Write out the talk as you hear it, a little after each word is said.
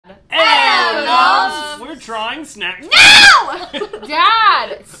trying snacks. No!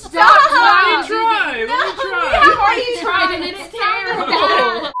 Dad! Stop! Let me try! I've already tried and it's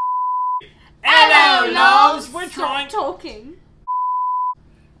terrible! Hello, Knobs! We're trying... talking.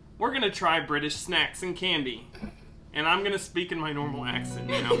 We're gonna try British snacks and candy. And I'm gonna speak in my normal accent,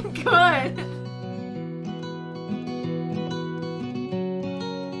 you know? Good.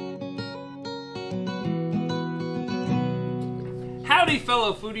 Howdy,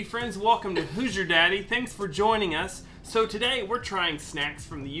 fellow foodie friends. Welcome to Hoosier Daddy. Thanks for joining us. So today we're trying snacks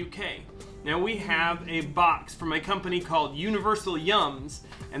from the UK. Now we have a box from a company called Universal Yums,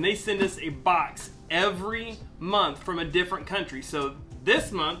 and they send us a box every month from a different country. So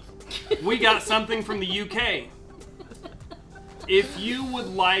this month we got something from the UK. If you would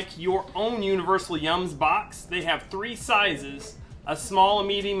like your own Universal Yums box, they have 3 sizes, a small, a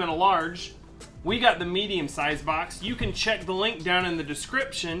medium, and a large. We got the medium size box. You can check the link down in the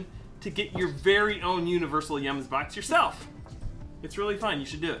description to get your very own Universal Yums box yourself. It's really fun. You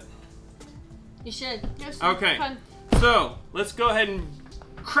should do it. You should. Okay, so let's go ahead and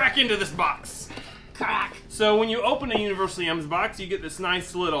crack into this box. Crack. So when you open a Universal Yums box, you get this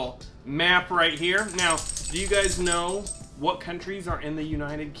nice little map right here. Now, do you guys know what countries are in the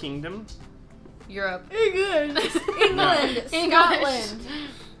United Kingdom? Europe. England. England. Scotland.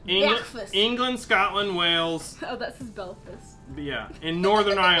 England, Scotland, Wales. Oh, that says Belfast. Yeah, in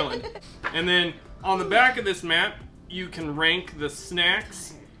Northern Ireland. And then on the back of this map, you can rank the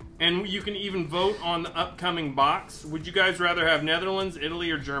snacks, and you can even vote on the upcoming box. Would you guys rather have Netherlands,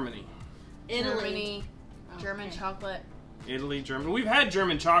 Italy, or Germany? Germany. German chocolate. Italy, Germany. We've had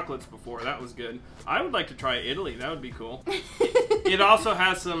German chocolates before. That was good. I would like to try Italy. That would be cool. It also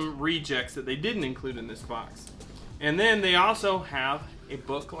has some rejects that they didn't include in this box. And then they also have a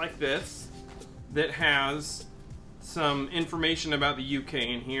book like this that has some information about the UK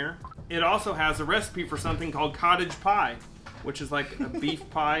in here. It also has a recipe for something called cottage pie, which is like a beef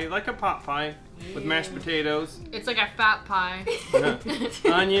pie, like a pot pie with mashed potatoes. It's like a fat pie.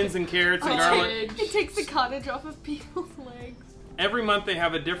 Onions and carrots and garlic. It takes the cottage off of people's legs. Every month they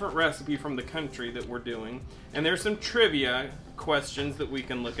have a different recipe from the country that we're doing. And there's some trivia questions that we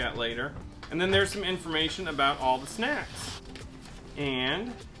can look at later. And then there's some information about all the snacks.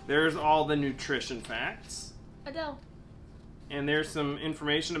 And there's all the nutrition facts. Adele. And there's some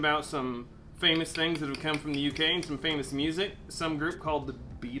information about some famous things that have come from the UK and some famous music. Some group called the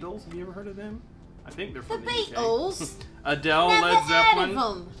Beatles. Have you ever heard of them? I think they're from the UK. Beatles? Adele, Never Led Zeppelin, heard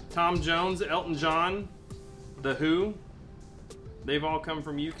of them. Tom Jones, Elton John, The Who. They've all come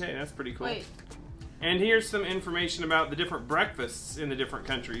from UK. That's pretty cool. Wait. And here's some information about the different breakfasts in the different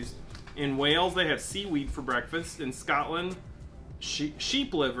countries. In Wales, they have seaweed for breakfast. In Scotland,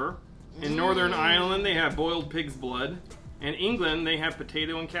 sheep liver. In Northern Ireland, they have boiled pig's blood. In England, they have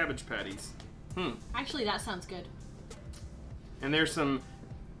potato and cabbage patties. Actually, that sounds good. And there's some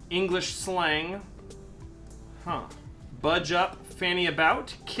English slang. Budge up, fanny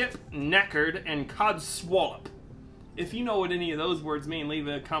about, kip, knackered, and cod swallop. If you know what any of those words mean, leave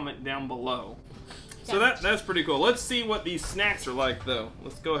a comment down below. So that's pretty cool. Let's see what these snacks are like, though.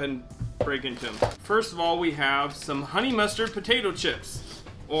 Let's go ahead and break into them. First of all, we have some honey mustard potato chips,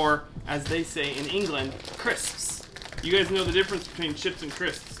 or as they say in England, crisps. You guys know the difference between chips and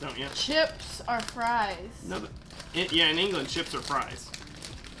crisps, don't you? Chips are fries. No, yeah, in England, chips are fries,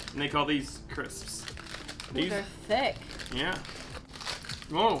 and they call these crisps. These They're thick. Yeah.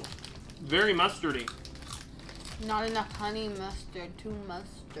 Oh, very mustardy. Not enough honey mustard. Too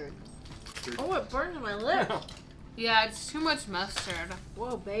mustard. Oh, it burns my lip. Yeah, it's too much mustard.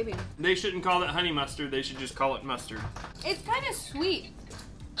 Whoa, baby. They shouldn't call it honey mustard. They should just call it mustard. It's kind of sweet.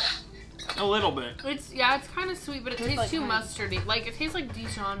 A little bit. It's kind of sweet, but it tastes like too honey. mustardy. Like it tastes like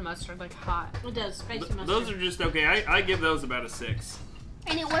Dijon mustard, like hot. It does. Spicy mustard. Those are just okay. I give those about a 6.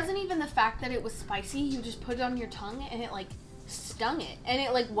 And it wasn't even the fact that it was spicy. You just put it on your tongue and it like stung it. And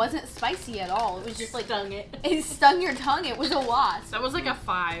it like wasn't spicy at all. It was just like Stung it. It stung your tongue. It was a wasp. That was like a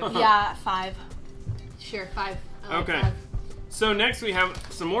 5. Yeah, 5. Sure, 5. I like Okay. 5. So next we have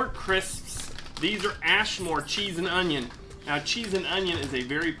some more crisps. These are Ashmore cheese and onion. Now cheese and onion is a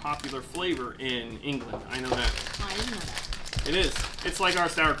very popular flavor in England. I know that. I didn't know that. It is. It's like our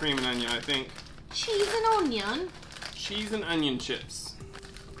sour cream and onion, I think. Cheese and onion. Cheese and onion chips.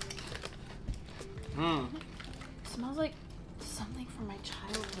 Smells like something from my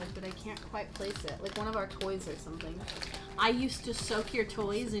childhood, but I can't quite place it. Like one of our toys or something. I used to soak your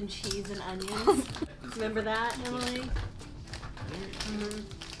toys in cheese and onions. Remember that, Emily?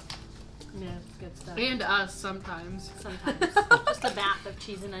 Yeah, it's good stuff. And us sometimes. Sometimes. Just a bath of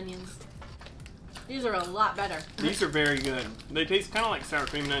cheese and onions. These are a lot better. These are very good. They taste kind of like sour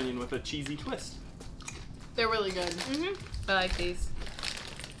cream and onion with a cheesy twist. They're really good. I like these.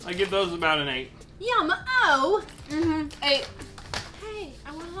 I give those about an 8. Yum. Oh. 8. Hey,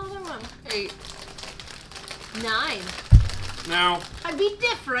 I want another one. 8. 9. Now, I'd be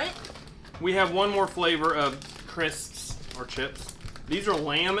different. we have one more flavor of crisps or chips. These are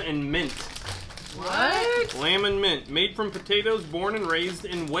lamb and mint. What? Lamb and mint, made from potatoes born and raised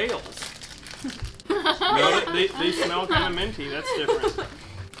in Wales. No, they smell kind of minty. That's different.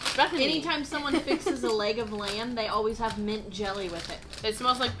 Anytime someone fixes a leg of lamb, they always have mint jelly with it. It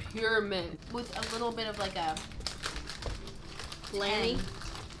smells like pure mint. With a little bit of like a Lammy.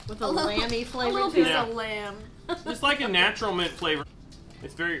 With a little- lammy a flavor little to piece it. Yeah. of lamb. It's like a natural mint flavor.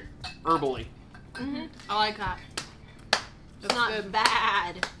 It's very herbally. I like that. It's not good.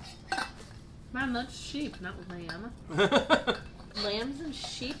 bad. Man, that's sheep, not lamb. Lambs and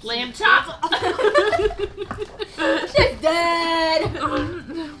sheep. Lamb chop. She's dead.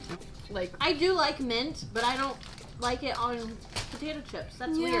 Like, I do like mint, but I don't like it on potato chips.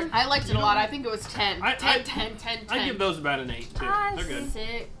 That's weird. I liked it a lot. I think it was 10. I- 10, I- 10, 10, 10. I give those about an 8 too. They're good.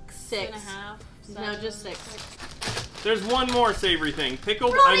 6. 6.5. No, just 6. There's one more savory thing: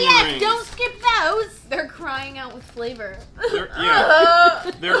 pickled Oh onion yeah, rings. don't skip those. They're crying out with flavor. They're,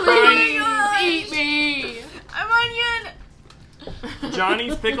 yeah, they're crying. Eat me. I'm onion.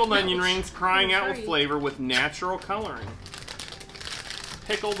 Johnny's pickled onion rings crying out with Sorry. flavor with natural coloring.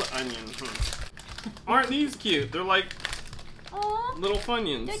 Pickled onion. Aren't these cute? They're like Aw, little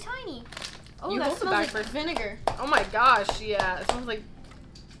Funyuns. they're tiny. Oh, You that hold the smells like back first. vinegar. Oh my gosh, yeah. It smells like.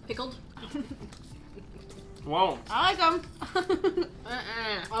 Pickled. Whoa, I like them.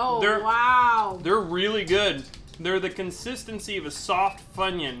 Oh They're- wow. they're really good. They're the consistency of a soft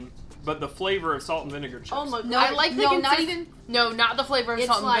Funyun, but the flavor of salt and vinegar chips. Oh my god. No, I like the no, not consist- No, not the flavor of It's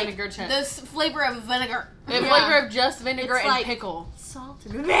salt and like vinegar chips. This flavor of vinegar. The Yeah. flavor of just vinegar It's and like- pickle. Salt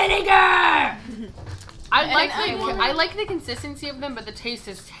and vinegar. I And like onion. I like the consistency of them, but the taste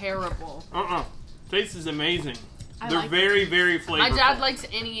is terrible. Taste is amazing. I They're like very, very flavorful. My dad likes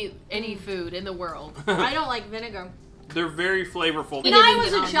any food in the world. I don't like vinegar. They're very flavorful. When I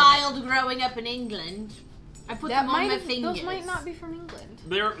was a child growing up in England, I put them on my fingers. Those might not be from England.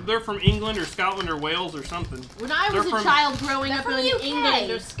 They're from England or Scotland or Wales or something. When I was They're a from- child growing up from in UK. England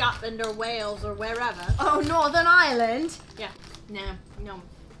or Scotland or Wales or wherever. Oh, Northern Ireland. No.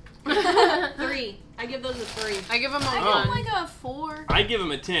 3. I give those a 3. I give them a I give one. them like a 4. I give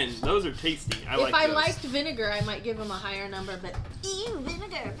them a 10. Those are tasty. I If like I those. liked vinegar, I might give them a higher number, but ew,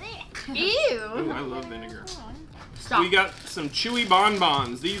 vinegar. bleh. Ew. Ooh, I love vinegar. Stop. We got some chewy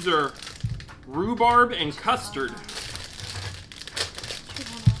bonbons. These are rhubarb and custard.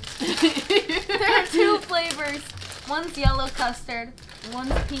 There are 2 flavors. One's yellow custard.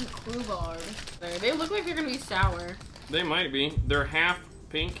 One's pink rhubarb. They look like they're gonna be sour. They might be. They're half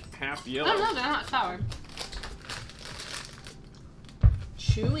pink, half yellow. No, they're not sour.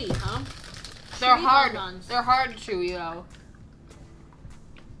 Chewy, huh? They're Chewy hard. bonbons. They're hard chewy though.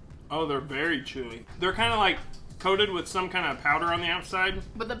 Oh, they're very chewy. They're kind of like coated with some kind of powder on the outside.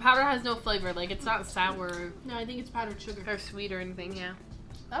 But the powder has no flavor. Like it's not sour No, I think it's powdered sugar. or sweet or anything. Yeah,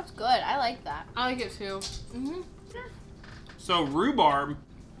 That's good. I like that. I like it too. Mm-hmm. So rhubarb,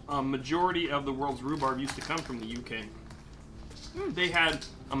 a majority of the world's rhubarb used to come from the UK. They had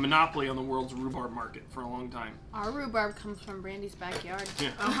a monopoly on the world's rhubarb market for a long time. Our rhubarb comes from Brandy's backyard.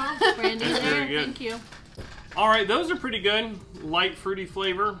 Yeah. Uh-huh. Brandy That's there. very good. Thank you. All right, those are pretty good. Light fruity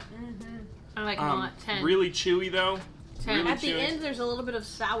flavor. I like them a lot. 10. Really chewy though. 10. Really At the chewy. end, there's a little bit of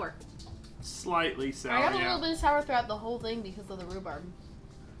sour. Slightly sour. I got a yeah. little bit of sour throughout the whole thing because of the rhubarb.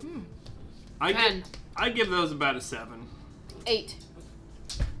 I 10. give, I give those about a 7. 8.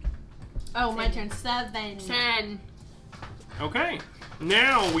 Oh, my turn. 7. 10. Okay,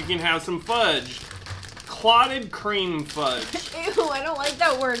 now we can have some fudge. Clotted cream fudge. Ew, I don't like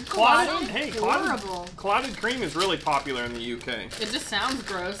that word. Clotted, hey, Horrible. clotted cream is really popular in the UK. It just sounds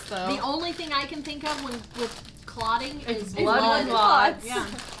gross though. The only thing I can think of with clotting is blood blood. clots. Yeah.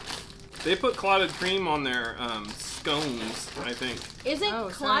 They put clotted cream on their scones, I think. Isn't Oh,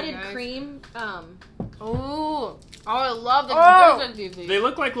 sorry, clotted guys. cream, Ooh. Oh, I love the Oh! consistency of these. They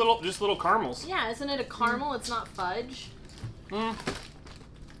look like just little caramels. yeah, isn't it a caramel? It's not fudge. Mm.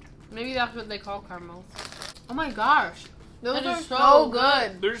 Maybe that's what they call caramels. Oh my gosh. Those That are is so so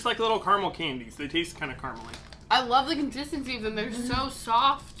good. They're just like little caramel candies. They taste kind of caramely. I love the consistency of them. They're so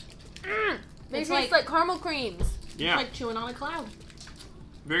soft. They It's taste like caramel creams. Yeah, Like chewing on a cloud.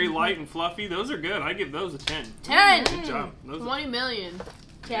 very light and fluffy. Those are good. I give those a 10. 10. Good job. Those 20 million.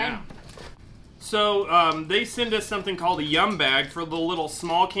 10. Yeah. So they send us something called a yum bag for the little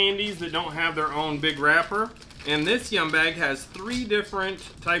small candies that don't have their own big wrapper. And this yum bag has 3 different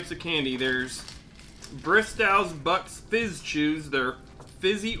types of candy. There's Bristow's Bucks Fizz Chews. They're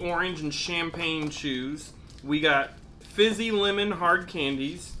fizzy orange and champagne chews. We got fizzy lemon hard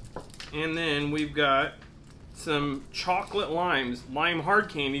candies. And then we've got some chocolate limes, lime hard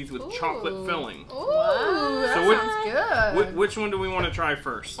candies with chocolate filling. Ooh, that So sounds good. Which one do we want to try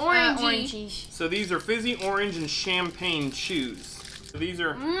first? Orangey. So these are fizzy orange and champagne chews. So these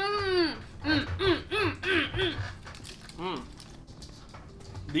are...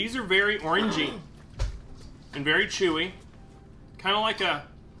 These are very orangey and very chewy. Kind of like a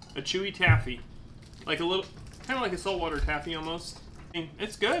chewy taffy. Like a little, kind of like a saltwater taffy almost.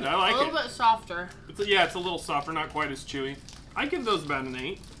 It's good, I like it. A little bit softer. Yeah, it's a little softer, not quite as chewy. I give those about an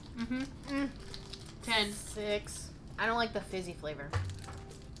 8. 10. 6. I don't like the fizzy flavor.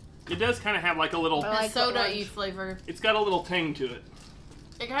 It does kind of have like a little... The like soda-y flavor. It's got a little tang to it.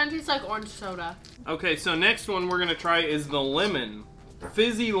 It kind of tastes like orange soda. Okay, so next one we're going to try is the lemon.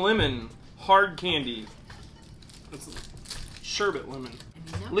 Fizzy lemon hard candy. It's sherbet lemon.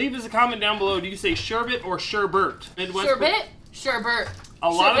 Leave us a comment down below. Do you say sherbet or sherbet? Midwest Sherbet? Sherbet. A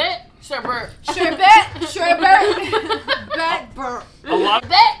lot of... Sherbet. Sherbet. Sherbet. Bat burp. A lot...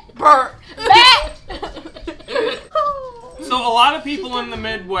 Bert. So a lot of people in the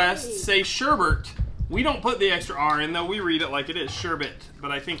Midwest say sherbet. We don't put the extra R in, though we read it like it is, sherbet.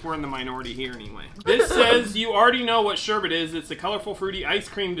 But I think we're in the minority here anyway. This says you already know what sherbet is. It's a colorful, fruity ice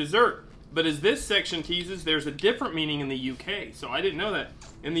cream dessert. But as this section teases, there's a different meaning in the UK. So I didn't know that.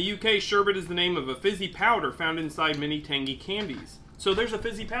 In the UK, sherbet is the name of a fizzy powder found inside many tangy candies. So there's a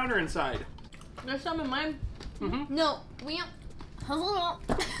fizzy powder inside. There's some in mine. No, we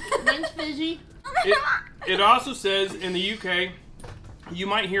Mine's fizzy. It also says in the UK, you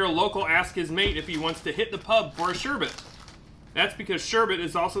might hear a local ask his mate if he wants to hit the pub for a sherbet. That's because sherbet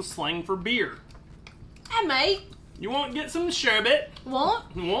is also slang for beer. Hey, mate. You want to get some sherbet? Want?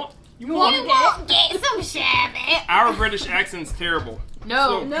 You want? You won't get some sherbet. Our British accent's terrible.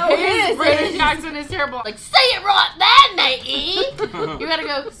 No, So- his British accent is terrible. Like, Say it right there, matey. you gotta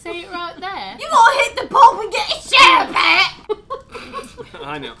go, say it right there. You gonna hit the pump and get a sherbet.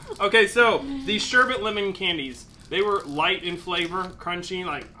 I know. Okay, so these sherbet lemon candies, they were light in flavor, crunchy.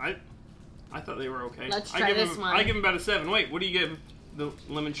 Like I thought they were okay. Let's I try give this them, one. I give them about a 7. Wait, what do you give the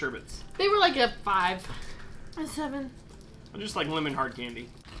lemon sherbets? They were like a 5. A 7. I just like lemon hard candy.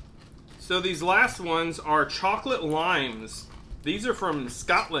 So these last ones are chocolate limes. These are from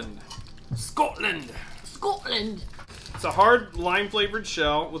Scotland. Scotland! Scotland. It's a hard lime flavored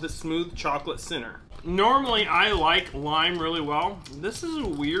shell with a smooth chocolate center. Normally I like lime really well. This is a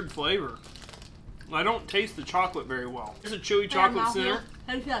weird flavor. I don't taste the chocolate very well. There's a chewy chocolate center.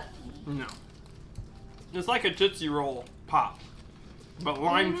 No. It's like a Tootsie Roll Pop. But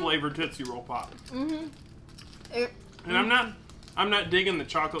lime flavored Tootsie Roll Pop. And I'm not digging the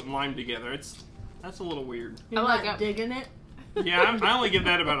chocolate and lime together. That's a little weird. You're like not it. digging it? Yeah, I only give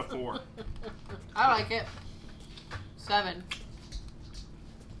that about a 4. I like it. 7.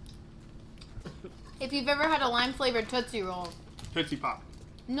 If you've ever had a lime flavored Tootsie Roll, Tootsie Pop.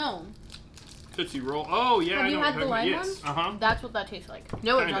 no, Tootsie Roll. Oh yeah, Have I you know had what the you're lime talking about. Yes. one? That's what that tastes like.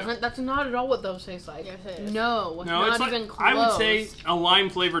 No, it Kind of. doesn't. That's not at all what those taste like. Yes, it is. No, No, not it's like even close. I would say a lime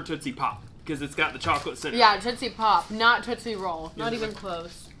flavored Tootsie Pop because it's got the chocolate center. Yeah, Tootsie Pop, not Tootsie Roll. Not Yes, even it's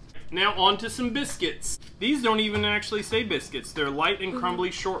close. Now on to some biscuits. These don't even actually say biscuits. They're light and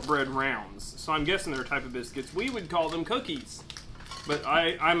crumbly shortbread rounds. So I'm guessing they're a type of biscuits. We would call them cookies. But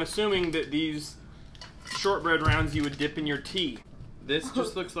I'm assuming that these shortbread rounds you would dip in your tea. This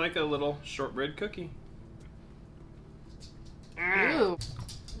just looks like a little shortbread cookie. Ooh.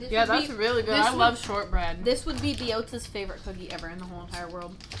 Yeah, that's really good. this I would- love shortbread. This would be Beota's favorite cookie ever in the whole entire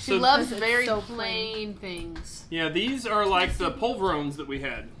world. She So- loves Because it's very so plain things. Yeah, these are like the pulverons that we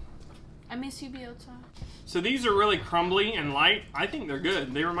had. I miss you, Beota. So these are really crumbly and light. I think they're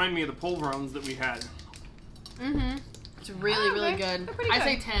good. They remind me of the pulverons that we had. It's really, Oh, really they're good. pretty I good.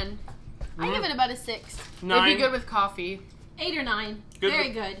 say 10. I give it about a 6. They'd 9 be good with coffee. 8 or 9. Good Very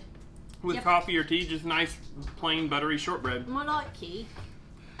with- good. with Yep. coffee or tea. Just nice, plain, buttery shortbread. More like key.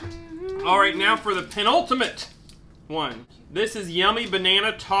 All right, now for the penultimate one. This is yummy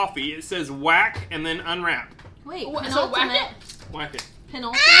banana toffee. It says whack and then unwrap. Wait, So penultimate. whack Whack it.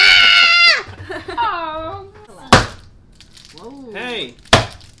 Penultimate. Oh. Whoa. Hey,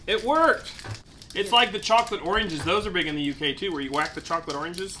 it worked. It's like the chocolate oranges. Those are big in the UK too, where you whack the chocolate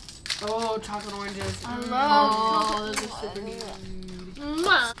oranges. Oh, chocolate oranges. I Oh, love those are super good.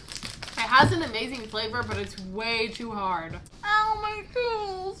 Mwah. It has an amazing flavor, but it's way too hard. Ow, my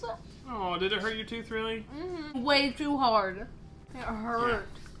tooth. Oh, did it hurt your tooth really? Way too hard. It hurt.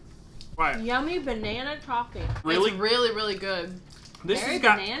 Why? Yummy banana toffee. Really? It's really, really good. This Very has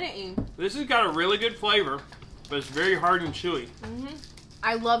got banana-y. this has got a really good flavor, but it's very hard and chewy.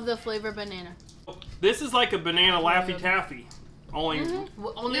 I love the flavor banana. This is like a banana Laffy Taffy, only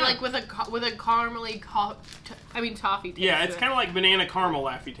Only Yeah. like with a caramely toffee taste. yeah, it's to it. kind of like banana caramel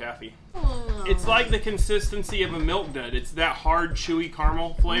Laffy Taffy. Oh. It's like the consistency of a milk dud. It's that hard, chewy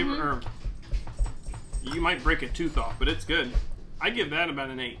caramel flavor. Or you might break a tooth off, but it's good. I give that about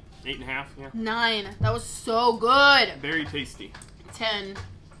an 8, 8.5. Yeah, 9. That was so good. very tasty. 10.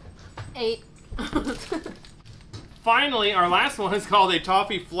 8. Finally, our last one is called a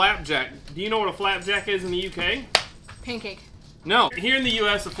toffee flapjack. Do you know what a flapjack is in the UK? Pancake. No. Here in the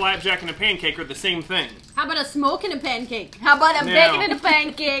US, a flapjack and a pancake are the same thing. How about a smoke and a pancake? How about a Now- bacon and a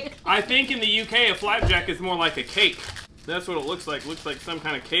pancake? I think in the UK, a flapjack is more like a cake. That's what it looks like. Looks like some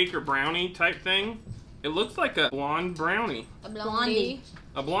kind of cake or brownie type thing. It looks like a blonde brownie. A blondie.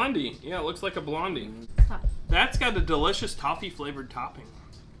 A blondie. Yeah, it looks like a blondie. That's got a delicious toffee flavored topping.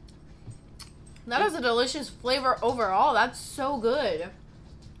 That is a delicious flavor overall. That's so good.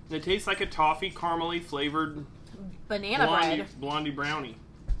 It tastes like a toffee caramely flavored Banana bread. blondie brownie.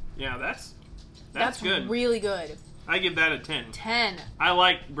 Yeah, that's good. Really good. I give that a 10. 10. I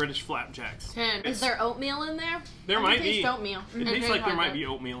like British flapjacks. 10. Is there oatmeal in there? There I might can taste be. oatmeal. It tastes like there might be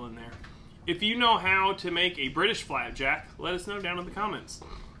oatmeal in there. If you know how to make a British flapjack, let us know down in the comments.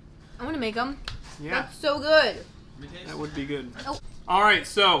 I'm gonna make them. Yeah, That's so good. that would be good. Oh. All right,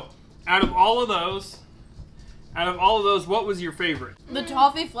 so out of all of those, what was your favorite? The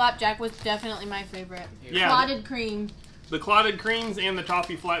toffee flapjack was definitely my favorite. Yeah, Clotted cream. the clotted creams and the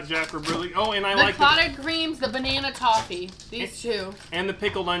toffee flapjack were really. Oh, and I The like clotted creams, the banana toffee. These two. and the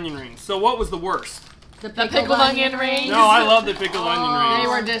pickled onion rings. So what was the worst? The The pickled onion rings. No, I love the pickled onion They rings.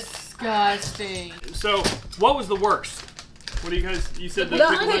 were disgusting. So what was the worst? What do you guys? You said the The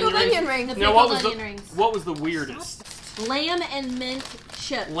pickled pickled onion onion rings. rings. Now what was Pickled the onion rings. what was the weirdest? Lamb and mint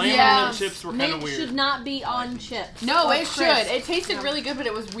chips. Lamb Yeah. and mint chips were kind Mint of weird. should not be on chips. No, Or it crisp. should. It tasted No. really good, but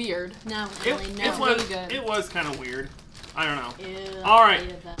it was weird. No, It, really, no. it was really good. It was kind of weird. I don't know. Ew, All right. I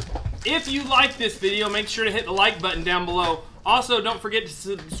hated that. If you like this video, make sure to hit the like button down below. Also, don't forget to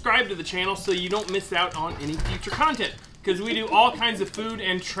subscribe to the channel so you don't miss out on any future content. Because we do all kinds of food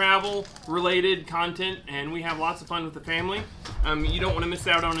and travel related content, and we have lots of fun with the family. You don't want to miss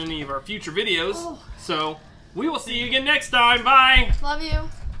out on any of our future videos. Oh. So, we will see you again next time. Bye! Love you.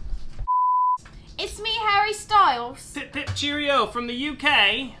 It's me, Harry Styles. Pip pip cheerio from the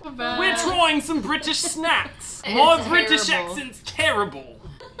UK. Bye. We're trying some British snacks. It's My British terrible. accent's terrible.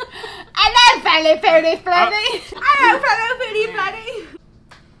 Hello, fellow Fruity Flubby. Hello, fellow Fruity Flubby.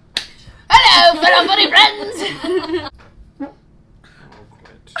 Hello, fellow buddy friends.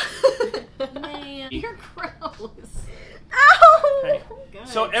 Man, you're gross. Ow. Okay. Good.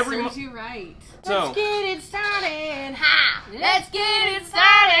 So every Serves you right. So Let's get it started. Ha! Let's get it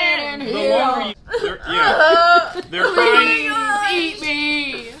started. And the here. longer you, they're Please fine. eat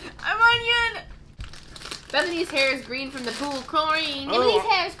me. I'm onion. Bethany's hair is green from the pool chlorine. Oh. Emily's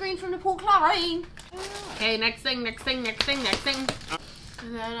hair is green from the pool chlorine. Okay, next thing. Those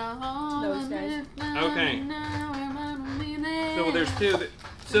guys. Okay. So there's two.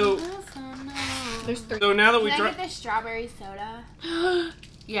 So There's 3. so now that we Can I try. get the strawberry soda?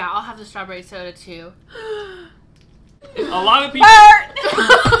 Yeah, I'll have the strawberry soda too. A lot of people.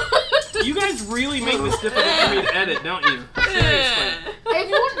 Bert! You guys really make this difficult for me to edit, don't you? Seriously. If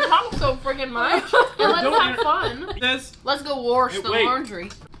you wouldn't talk so friggin' much, and let's Don't have inter- fun. This. Let's go wash Hey, the wait. laundry.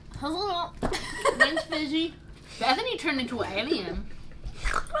 Mine's fizzy. Bethany turned into an alien.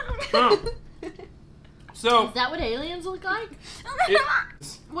 Oh. So Is that what aliens look like?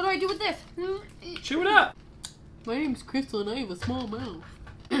 What do I do with this? chew it up. My name's Crystal and I have a small mouth.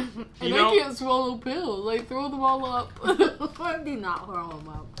 You And know- I can't swallow pills. I throw them all up. Do not throw them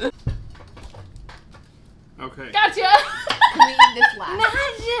up. Okay. Gotcha! Can we eat this last?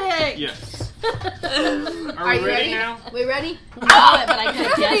 Magic! Yes. Are Are we you ready ready? now? We ready? I know it, but I could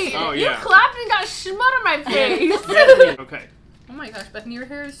have guessed it. Oh You yeah. clapped and got schmut on my face. Okay. Oh my gosh, Bethany, your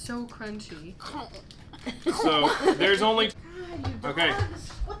hair is so crunchy. So there's only. God, you Okay. dogs.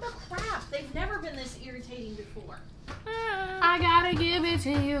 What the crap? They've never been this irritating before. I gotta give it to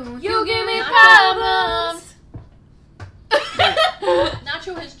you. You give me problems.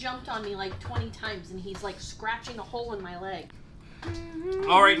 Nacho has jumped on me like 20 times and he's like scratching a hole in my leg.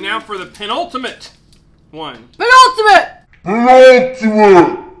 All right, now for the penultimate one. Penultimate!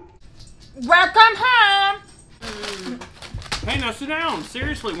 Penultimate! Welcome home! Hey, now sit down.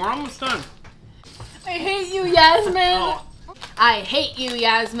 Seriously, we're almost done. I hate you, Yasmin. Oh. I hate you,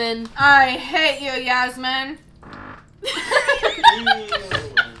 Yasmin. I hate you, Yasmin.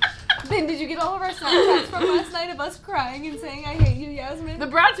 Yasmin, did you get all of our Snapchats from last night of us crying and saying I hate you, Yasmin? The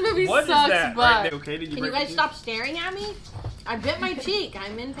Bratz movie What is sucks, that? but Right there. Okay, did you Can you break guys the stop staring at me? I bit my cheek.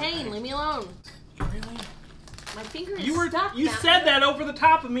 I'm in pain. Leave me alone. Really? My finger is You stuck. you said that over the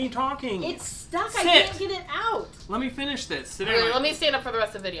top of me talking. It's stuck. Sit. I can't get it out. Let me finish this. Sit Wait, down. let me stand up for the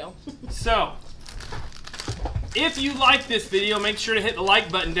rest of the video. So, if you like this video, make sure to hit the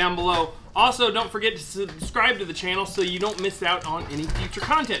like button down below. Also, don't forget to subscribe to the channel so you don't miss out on any future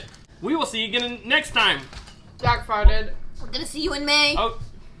content. We will see you again next time. Jack farted. We're gonna see you in May. Oh.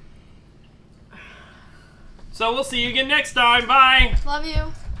 So we'll see you again next time. Bye. Love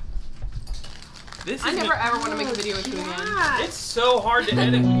you. This I is never ever want to make a video with you again. God. It's so hard to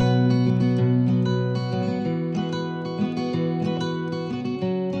edit.